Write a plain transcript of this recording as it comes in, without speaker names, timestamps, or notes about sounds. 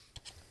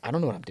I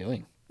don't know what I'm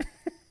doing.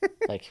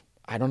 Like,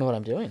 I don't know what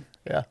I'm doing.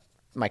 Yeah.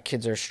 My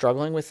kids are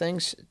struggling with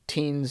things.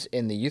 Teens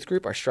in the youth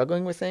group are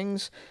struggling with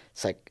things.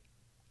 It's like,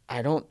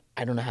 I don't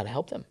know how to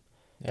help them.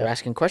 They're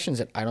asking questions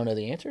that I don't know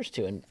the answers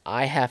to, and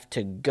I have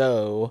to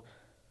go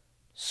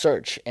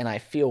search, and I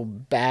feel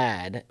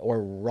bad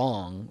or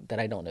wrong that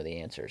I don't know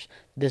the answers.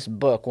 This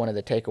book, one of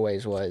the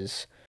takeaways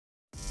was,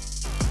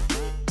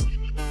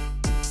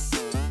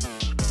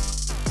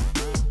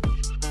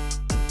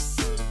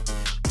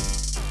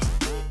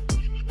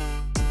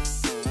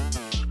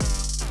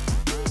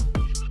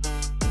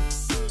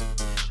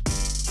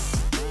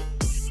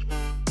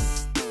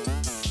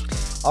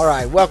 all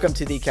right, welcome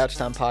to the Couch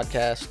Time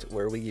Podcast,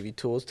 where we give you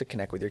tools to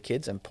connect with your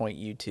kids and point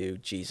you to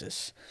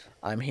Jesus.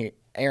 I'm here,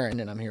 Aaron,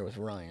 and I'm here with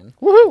Ryan.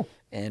 Woohoo!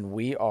 And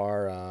we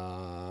are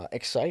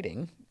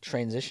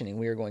transitioning.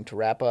 We are going to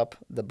wrap up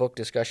the book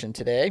discussion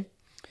today,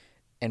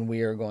 and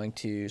we are going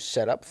to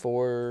set up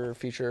for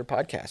future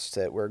podcasts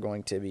that we're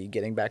going to be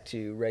getting back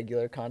to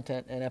regular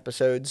content and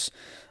episodes.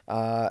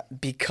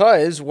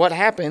 Because what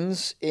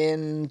happens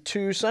in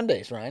 2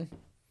 Sundays, Ryan?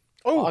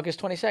 Oh, August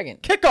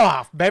 22nd.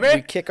 kickoff, baby.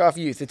 We kick off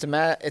youth.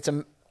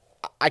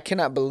 I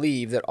cannot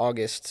believe that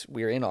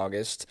we're in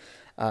August.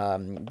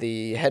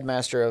 The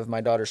headmaster of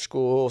my daughter's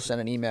school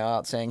sent an email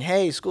out saying,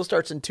 "Hey, school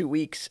starts in 2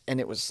 weeks," and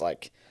it was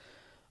like,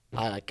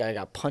 I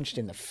got punched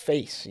in the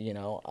face.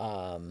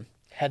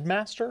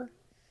 Headmaster?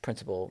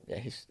 Principal, yeah,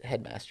 he's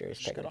headmaster. Is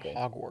Should go to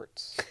technically.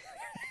 Hogwarts.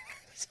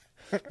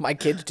 My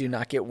kids do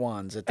not get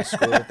wands at the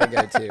school that they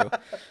go to,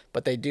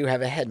 but they do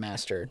have a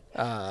headmaster.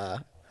 I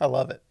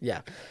love it.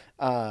 Yeah.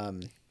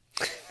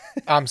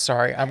 I'm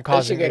sorry. I'm They should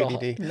causing go to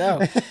ADD.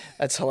 No,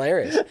 that's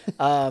hilarious.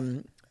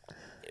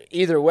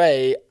 Either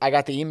way, I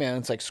got the email. And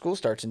it's like school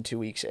starts in 2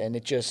 weeks, and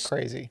it just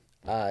Crazy.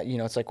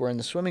 it's like we're in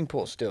the swimming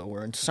pool still.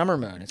 We're in summer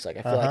mode. It's like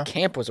I feel like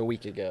camp was a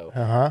week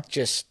ago.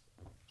 Just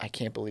I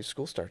can't believe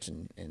school starts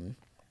in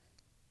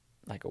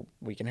like a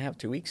week and a half,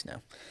 2 weeks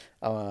now.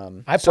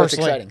 It's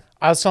exciting.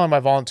 I was telling my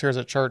volunteers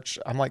at church,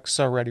 I'm like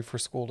so ready for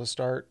school to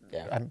start.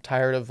 Yeah. I'm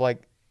tired of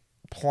like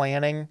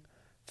planning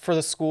for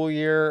the school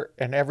year,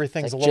 and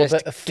everything's Like, a little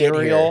just bit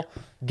ethereal.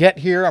 Get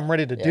here. I'm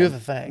ready to do the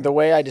thing. The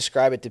way I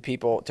describe it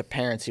to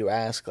parents who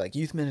ask, like,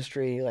 youth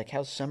ministry, like,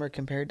 how's summer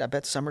compared? I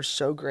bet summer's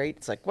so great.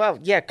 It's like, well,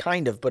 yeah,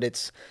 kind of, but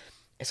it's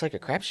like a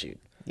crapshoot.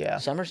 Yeah.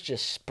 Summer's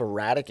just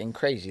sporadic and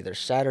crazy. There's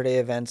Saturday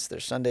events,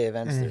 there's Sunday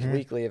events, there's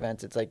weekly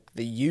events. It's like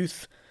the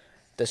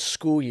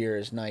school year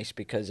is nice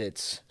because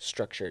it's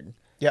structured.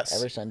 Yes.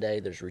 Every Sunday,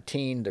 there's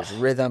routine, there's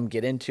rhythm,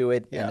 get into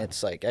it, and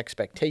it's like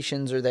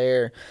expectations are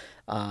there.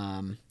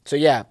 So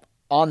yeah,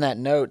 on that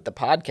note, the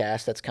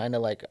podcast, that's kind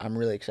of like I'm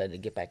really excited to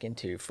get back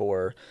into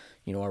for,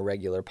 our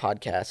regular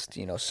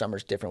podcast.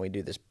 Summer's different. We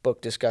do this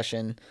book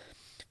discussion,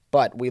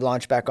 but we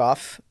launch back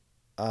off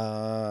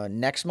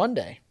next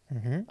Monday,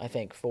 I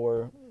think,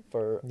 for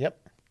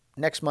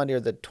next Monday or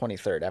the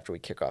 23rd after we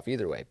kick off,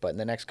 either way. But in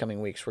the next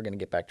coming weeks, we're going to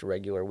get back to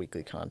regular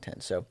weekly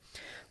content. So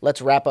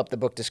let's wrap up the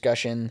book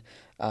discussion.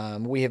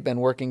 We have been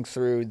working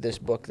through this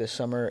book this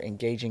summer,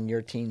 Engaging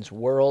Your Teen's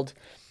World.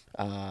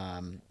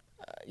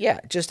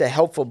 Just a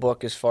helpful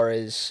book as far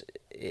as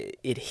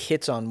it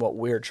hits on what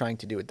we're trying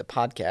to do with the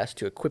podcast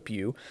to equip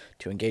you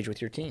to engage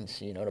with your teens,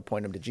 to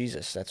point them to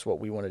Jesus. That's what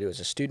we want to do as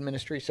a student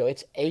ministry. So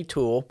it's a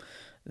tool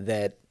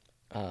that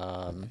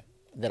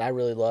I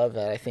really love,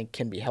 that I think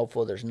can be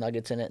helpful. There's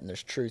nuggets in it, and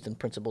there's truth and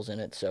principles in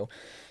it. So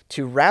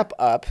to wrap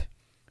up,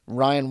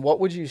 Ryan, what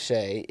would you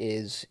say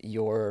is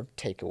your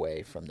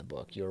takeaway from the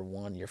book,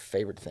 your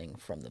favorite thing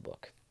from the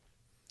book?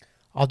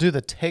 I'll do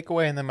the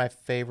takeaway and then my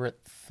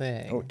favorite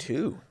thing. Oh,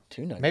 two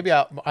nuggets. Maybe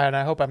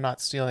I hope I'm not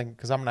stealing,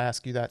 because I'm going to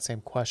ask you that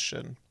same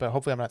question, but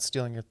hopefully I'm not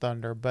stealing your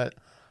thunder. But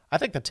I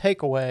think the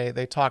takeaway,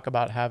 they talk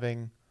about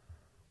having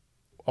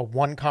a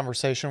one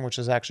conversation, which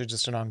is actually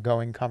just an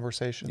ongoing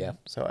conversation. Yeah.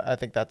 So I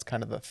think that's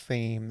kind of the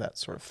theme that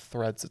sort of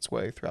threads its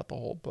way throughout the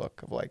whole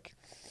book of like,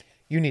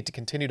 you need to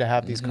continue to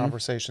have these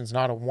conversations,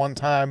 not a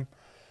one-time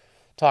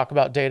talk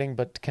about dating,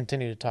 but to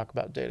continue to talk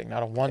about dating,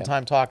 not a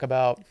one-time talk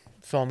about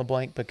fill in the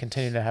blank, but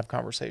continue to have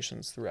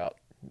conversations throughout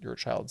your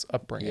child's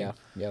upbringing.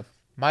 Yeah.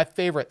 My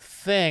favorite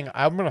thing,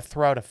 I'm going to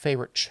throw out a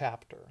favorite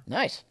chapter.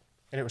 Nice.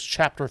 And it was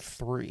chapter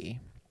 3.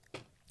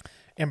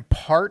 In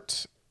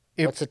part,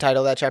 What's the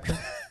title of that chapter?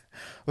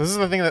 this is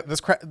the thing that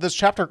this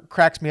chapter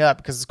cracks me up,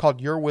 because it's called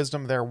Your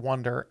Wisdom, Their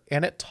Wonder.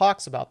 And it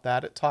talks about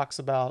that. It talks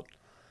about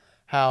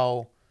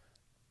how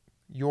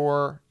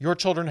your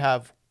children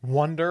have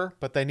wonder,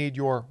 but they need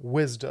your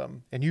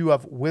wisdom. And you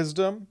have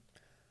wisdom,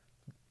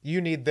 you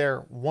need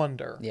their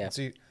wonder. Yeah.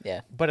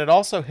 But it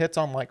also hits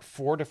on like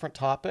 4 different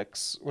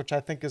topics, which I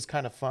think is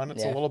kind of fun.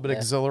 It's a little bit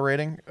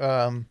exhilarating.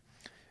 And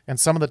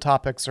some of the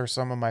topics are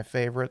some of my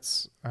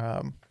favorites.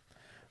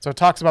 So it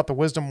talks about the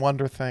wisdom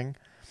wonder thing.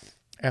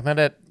 And then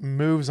it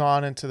moves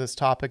on into this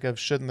topic of,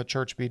 shouldn't the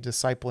church be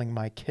discipling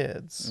my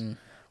kids?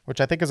 Which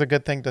I think is a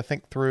good thing to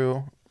think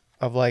through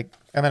of like,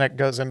 and then it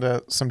goes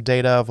into some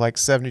data of like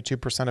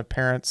 72% of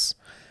parents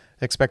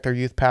expect their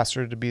youth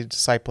pastor to be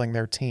discipling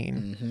their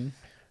teen.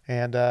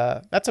 And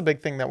that's a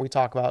big thing that we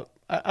talk about.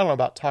 I don't know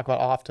about talk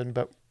about often,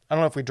 but I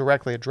don't know if we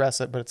directly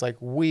address it, but it's like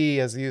we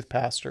as youth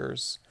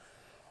pastors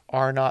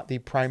are not the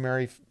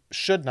primary,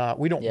 should not,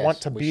 we don't want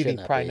to be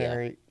the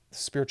primary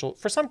spiritual.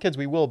 For some kids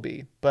we will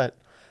be, but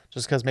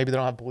just because maybe they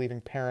don't have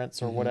believing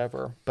parents or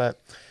whatever.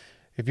 But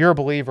if you're a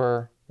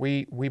believer,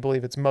 we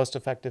believe it's most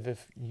effective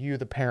if you,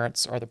 the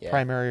parents, are the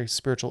primary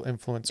spiritual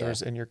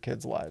influencers in your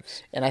kids'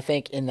 lives. And I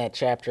think in that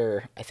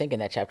chapter,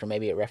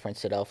 maybe it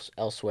referenced it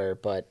elsewhere,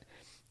 but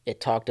it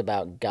talked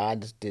about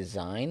God's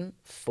design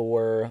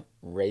for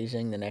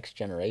raising the next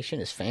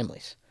generation is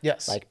families.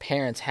 Yes. Like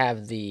parents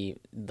have the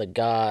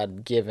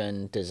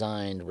God-given,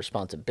 designed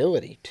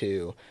responsibility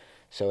to.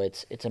 So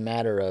it's a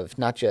matter of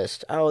not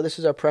just, oh, this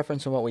is our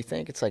preference and what we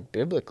think. It's like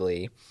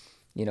biblically,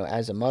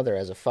 as a mother,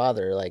 as a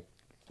father, like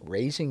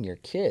raising your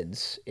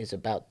kids is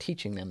about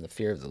teaching them the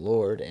fear of the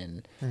Lord.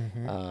 And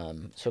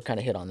so kind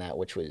of hit on that,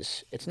 which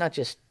was, it's not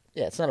just,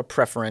 it's not a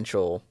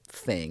preferential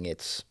thing.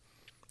 It's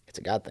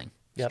a God thing.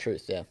 It's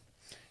truth. Yeah.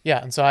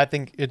 Yeah. And so I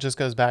think it just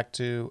goes back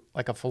to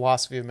like a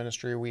philosophy of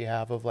ministry we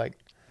have of like,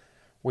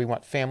 we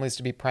want families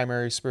to be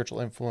primary spiritual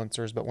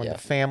influencers, but when the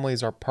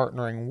families are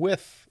partnering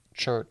with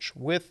church,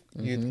 with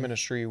youth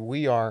ministry,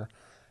 we are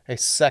a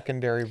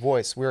secondary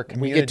voice. We're a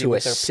community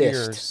with their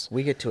peers.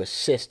 We get to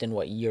assist in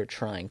what you're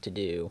trying to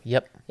do.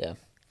 Yep. Yeah.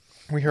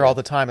 We hear all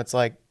the time, it's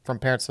like from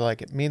parents, they're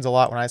like, it means a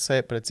lot when I say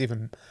it, but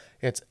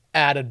it's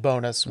added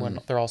bonus when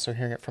they're also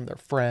hearing it from their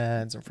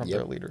friends and from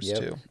their leaders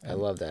too. And I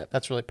love that.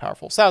 That's really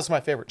powerful. So that was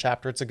my favorite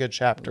chapter. It's a good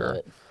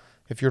chapter.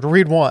 If you were to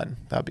read one,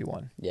 that'd be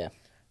one. Yeah.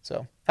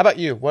 So how about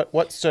you?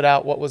 What stood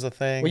out? What was a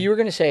thing? Well, you were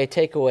going to say a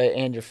takeaway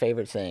and your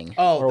favorite thing.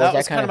 Oh, that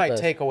was kind of my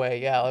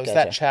takeaway. Yeah, it was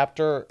that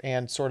chapter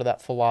and sort of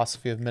that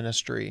philosophy of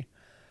ministry.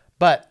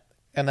 And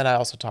then I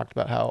also talked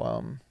about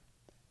how,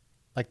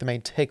 like the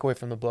main takeaway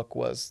from the book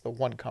was the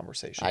one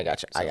conversation. I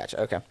gotcha.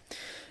 Okay.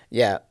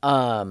 Yeah.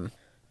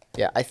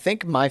 I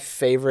think my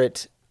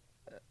favorite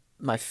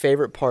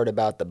part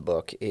about the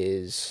book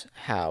is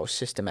how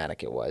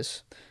systematic it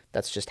was.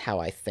 That's just how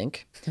I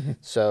think.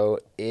 So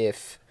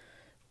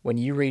when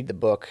you read the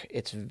book,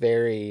 it's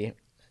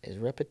is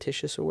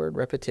repetitious a word?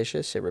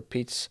 Repetitious. It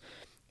repeats,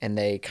 and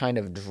they kind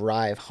of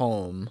drive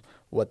home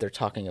what they're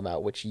talking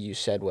about, which you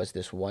said was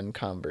this one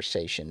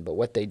conversation. But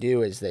what they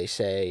do is they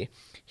say,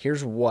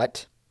 here's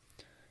what,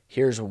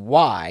 here's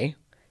why,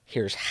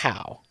 here's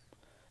how.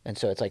 And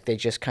so it's like they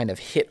just kind of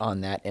hit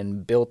on that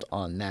and built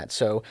on that.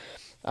 So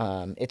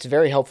it's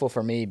very helpful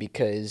for me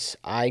because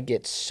I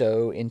get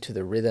so into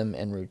the rhythm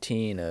and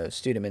routine of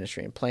student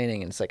ministry and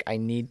planning, and it's like I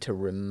need to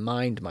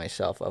remind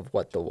myself of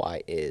what the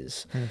why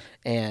is.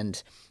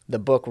 And the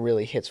book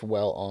really hits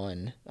well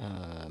on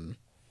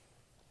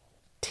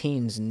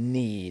teens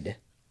need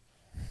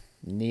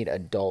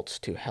adults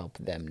to help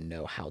them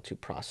know how to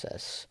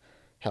process,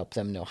 help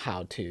them know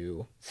how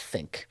to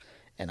think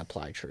and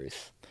apply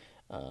truth.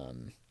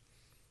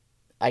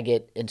 I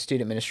get in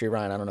student ministry,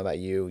 Ryan, I don't know about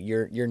you,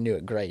 you're new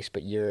at Grace,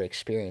 but your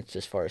experience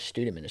as far as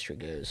student ministry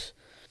goes,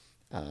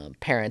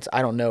 parents,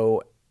 I don't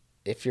know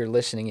if you're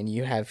listening and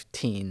you have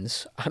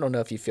teens, I don't know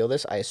if you feel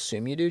this. I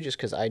assume you do just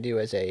because I do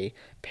as a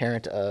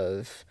parent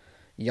of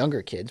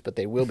younger kids, but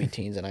they will be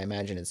teens, and I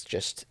imagine it's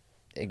just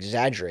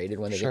exaggerated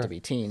when they get to be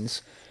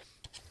teens.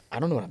 I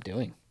don't know what I'm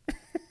doing.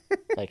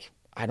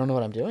 I don't know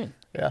what I'm doing.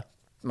 Yeah.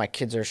 My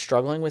kids are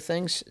struggling with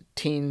things.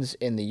 Teens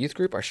in the youth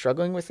group are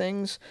struggling with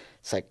things.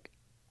 It's like,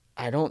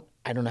 I don't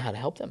know how to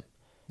help them.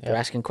 Yeah. They're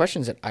asking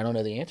questions that I don't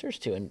know the answers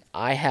to, and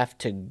I have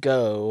to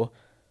go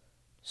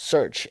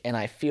search, and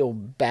I feel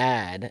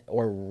bad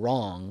or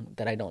wrong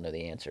that I don't know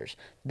the answers.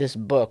 This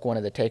book, one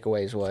of the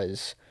takeaways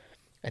was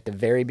at the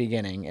very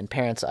beginning, and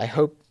parents, I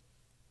hope,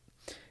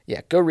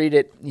 go read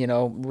it,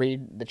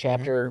 read the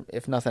chapter,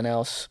 if nothing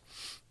else.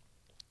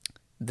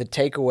 The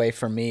takeaway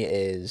for me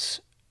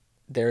is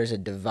there is a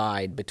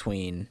divide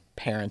between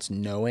parents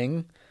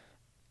knowing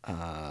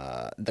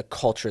the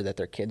culture that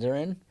their kids are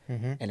in,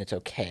 and it's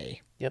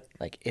okay. Yep.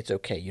 Like, it's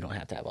okay. You don't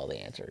have to have all the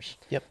answers.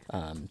 Yep.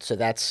 So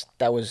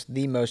that was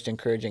the most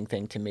encouraging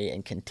thing to me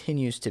and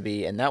continues to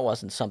be, and that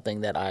wasn't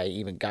something that I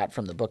even got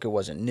from the book. It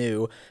wasn't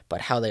new,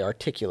 but how they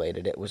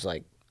articulated it was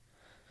like,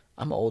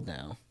 I'm old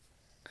now,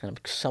 kind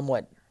of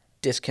somewhat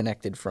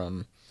disconnected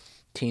from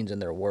teens in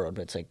their world,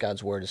 but it's like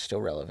God's word is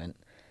still relevant.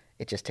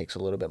 It just takes a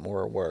little bit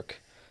more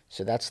work.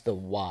 So that's the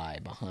why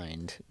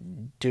behind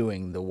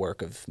doing the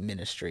work of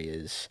ministry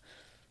is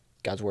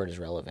God's word is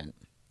relevant.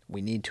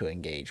 We need to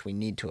engage. We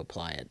need to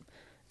apply it.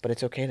 But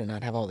it's okay to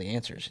not have all the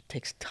answers. It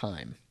takes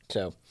time.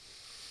 So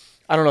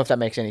I don't know if that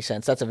makes any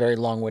sense. That's a very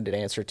long-winded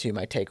answer to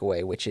my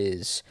takeaway, which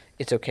is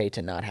it's okay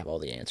to not have all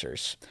the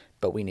answers,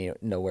 but we need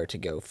to know where to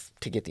go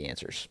to get the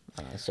answers.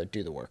 So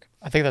do the work.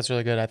 I think that's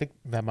really good. I think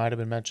that might have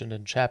been mentioned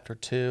in chapter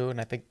 2,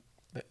 and I think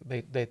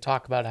they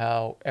talk about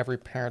how every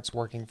parent's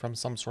working from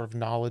some sort of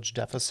knowledge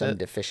deficit. Some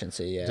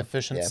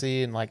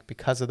deficiency, and like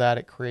because of that,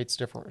 it creates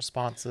different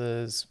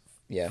responses.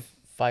 Yeah.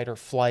 Fight or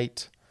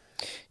flight.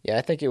 Yeah,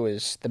 I think it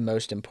was the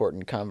most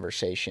important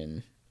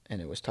conversation,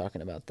 and it was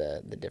talking about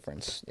the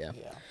difference. Yeah.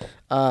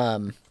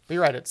 But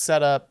you're right. It's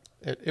set up.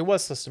 It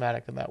was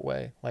systematic in that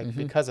way. Like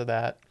because of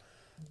that,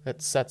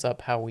 it sets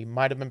up how we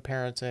might have been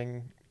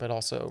parenting, but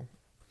also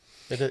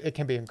it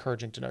can be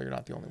encouraging to know you're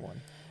not the only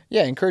one.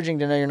 Yeah, encouraging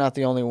to know you're not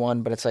the only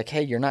one, but it's like,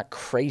 hey, you're not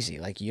crazy.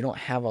 Like, you don't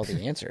have all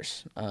the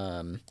answers.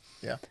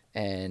 Yeah.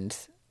 And,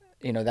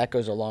 that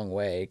goes a long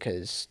way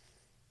because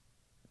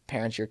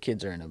parents, your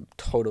kids are in a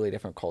totally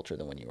different culture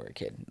than when you were a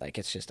kid. Like,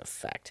 it's just a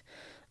fact.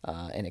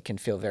 And it can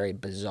feel very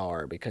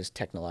bizarre because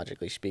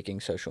technologically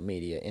speaking, social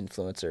media,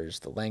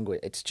 influencers, the language,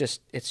 it's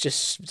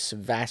just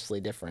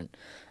vastly different.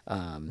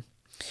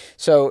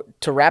 So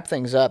to wrap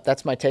things up,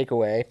 that's my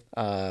takeaway.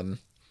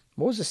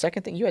 What was the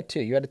second thing? You had two.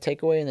 You had a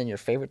takeaway and then your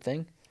favorite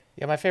thing?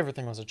 Yeah, my favorite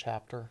thing was a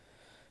chapter.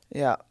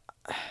 Yeah.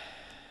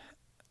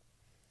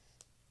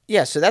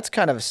 Yeah, so that's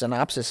kind of a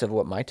synopsis of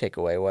what my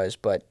takeaway was,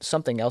 but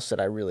something else that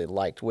I really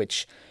liked,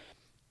 which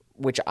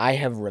I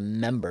have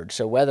remembered.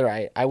 So whether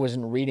I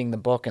wasn't reading the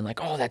book and like,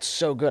 oh, that's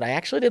so good. I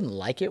actually didn't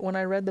like it when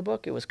I read the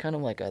book. It was kind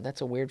of like,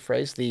 that's a weird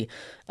phrase. The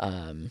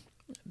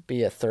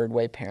be a third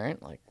way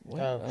parent. Like,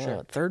 what? Oh,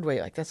 sure. Third way,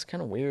 like that's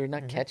kind of weird,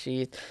 not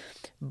catchy.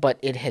 But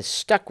it has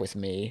stuck with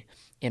me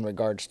in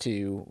regards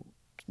to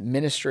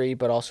ministry,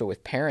 but also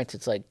with parents.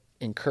 It's like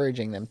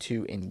encouraging them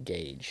to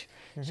engage.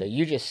 So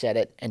you just said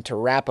it. And to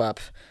wrap up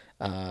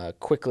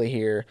quickly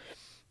here,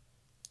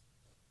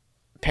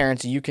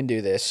 parents, you can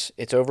do this.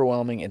 It's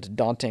overwhelming. It's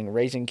daunting.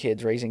 Raising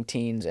kids, raising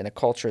teens in a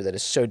culture that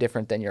is so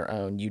different than your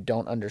own. You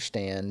don't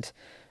understand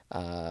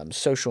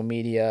social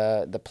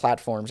media, the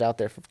platforms out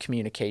there for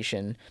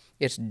communication.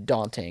 It's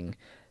daunting,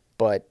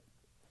 but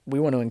we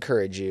want to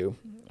encourage you,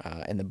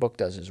 and the book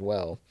does as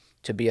well,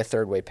 to be a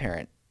third-way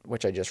parent,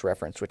 which I just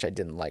referenced, which I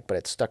didn't like, but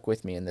it stuck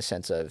with me in the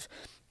sense of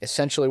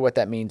essentially what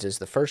that means is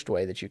the first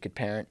way that you could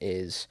parent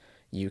is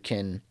you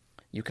can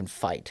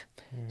fight.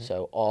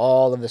 So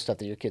all of the stuff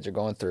that your kids are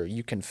going through,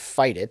 you can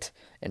fight it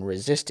and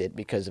resist it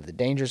because of the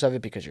dangers of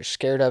it, because you're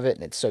scared of it,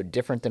 and it's so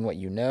different than what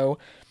you know.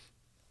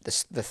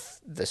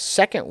 The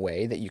second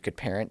way that you could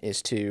parent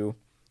is to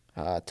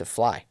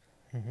fly.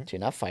 To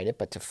not fight it,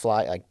 but to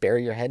fly, like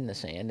bury your head in the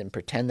sand and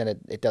pretend that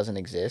it doesn't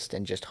exist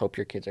and just hope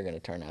your kids are going to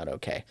turn out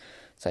okay.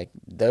 It's like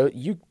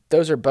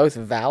those are both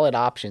valid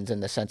options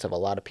in the sense of a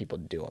lot of people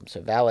do them. So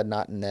valid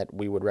not in that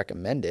we would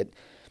recommend it,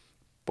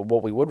 but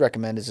what we would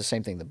recommend is the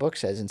same thing the book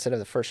says. Instead of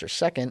the first or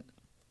second,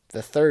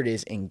 the third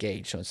is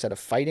engage. So instead of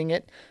fighting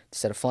it,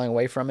 instead of flying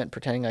away from it,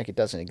 pretending like it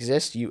doesn't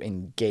exist, you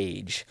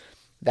engage.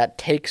 That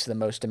takes the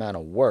most amount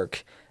of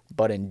work,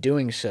 but in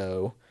doing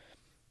so,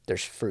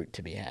 there's fruit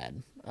to be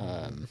had.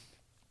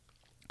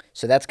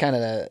 So that's kind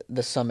of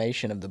the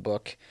summation of the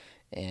book,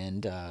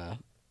 and yeah,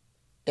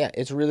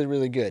 it's really,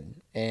 really good.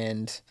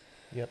 And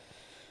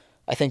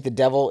I think the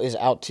devil is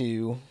out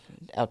to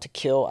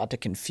kill, out to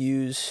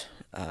confuse,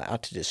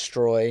 out to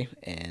destroy,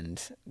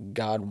 and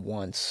God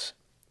wants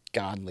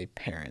godly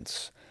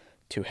parents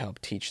to help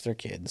teach their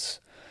kids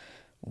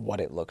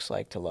what it looks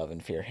like to love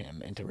and fear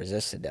him and to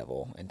resist the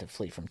devil and to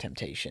flee from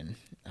temptation.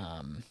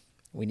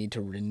 We need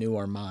to renew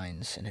our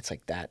minds, and it's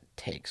like that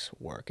takes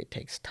work. It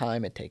takes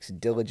time. It takes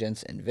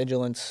diligence and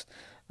vigilance.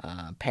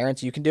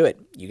 Parents, you can do it.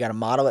 You got to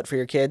model it for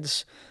your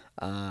kids.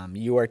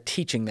 You are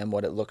teaching them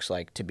what it looks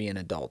like to be an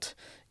adult.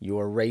 You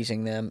are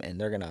raising them,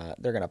 and they're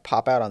gonna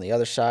pop out on the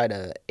other side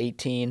of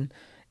 18,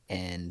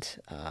 and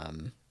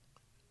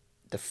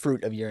the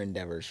fruit of your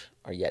endeavors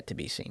are yet to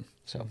be seen.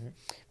 So,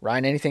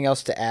 Ryan, anything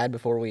else to add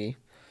before we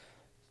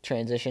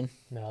transition?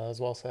 No, that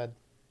was well said.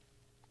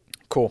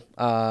 Cool.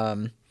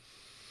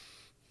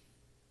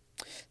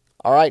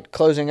 All right,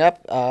 closing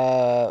up.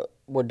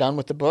 We're done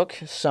with the book.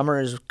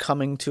 Summer is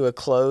coming to a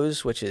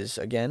close, which is,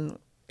 again,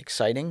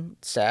 exciting,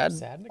 sad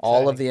and exciting.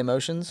 All of the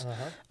emotions.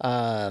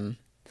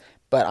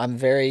 But I'm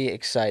very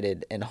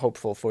excited and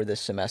hopeful for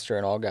this semester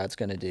and all God's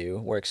going to do.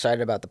 We're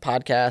excited about the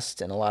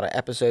podcast and a lot of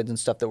episodes and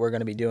stuff that we're going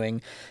to be doing.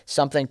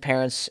 Something,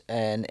 parents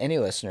and any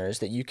listeners,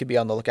 that you could be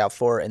on the lookout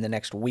for in the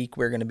next week.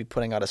 We're going to be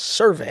putting out a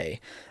survey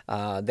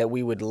that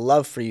we would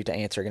love for you to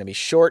answer. Going to be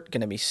short,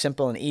 going to be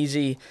simple and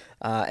easy,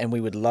 and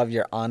we would love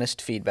your honest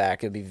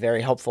feedback. It would be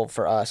very helpful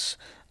for us,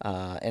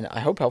 and I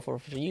hope helpful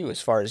for you as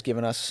far as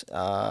giving us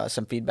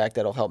some feedback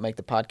that will help make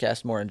the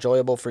podcast more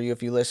enjoyable for you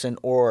if you listen,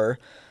 or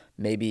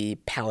maybe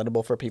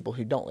palatable for people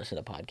who don't listen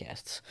to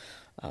podcasts.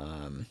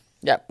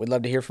 Yeah, we'd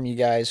love to hear from you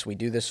guys. We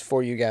do this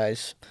for you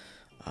guys.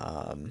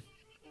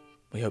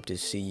 We hope to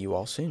see you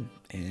all soon,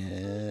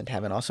 and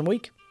have an awesome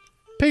week.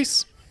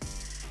 Peace.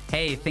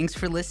 Hey, thanks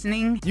for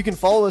listening. You can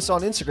follow us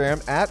on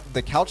Instagram at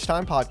the Couch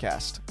Time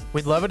Podcast.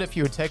 We'd love it if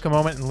you would take a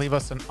moment and leave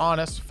us an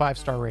honest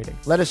 5-star rating.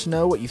 Let us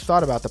know what you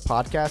thought about the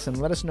podcast, and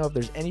let us know if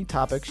there's any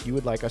topics you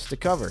would like us to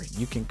cover.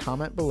 You can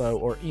comment below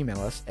or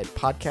email us at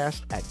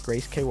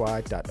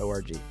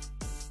podcast@graceky.org.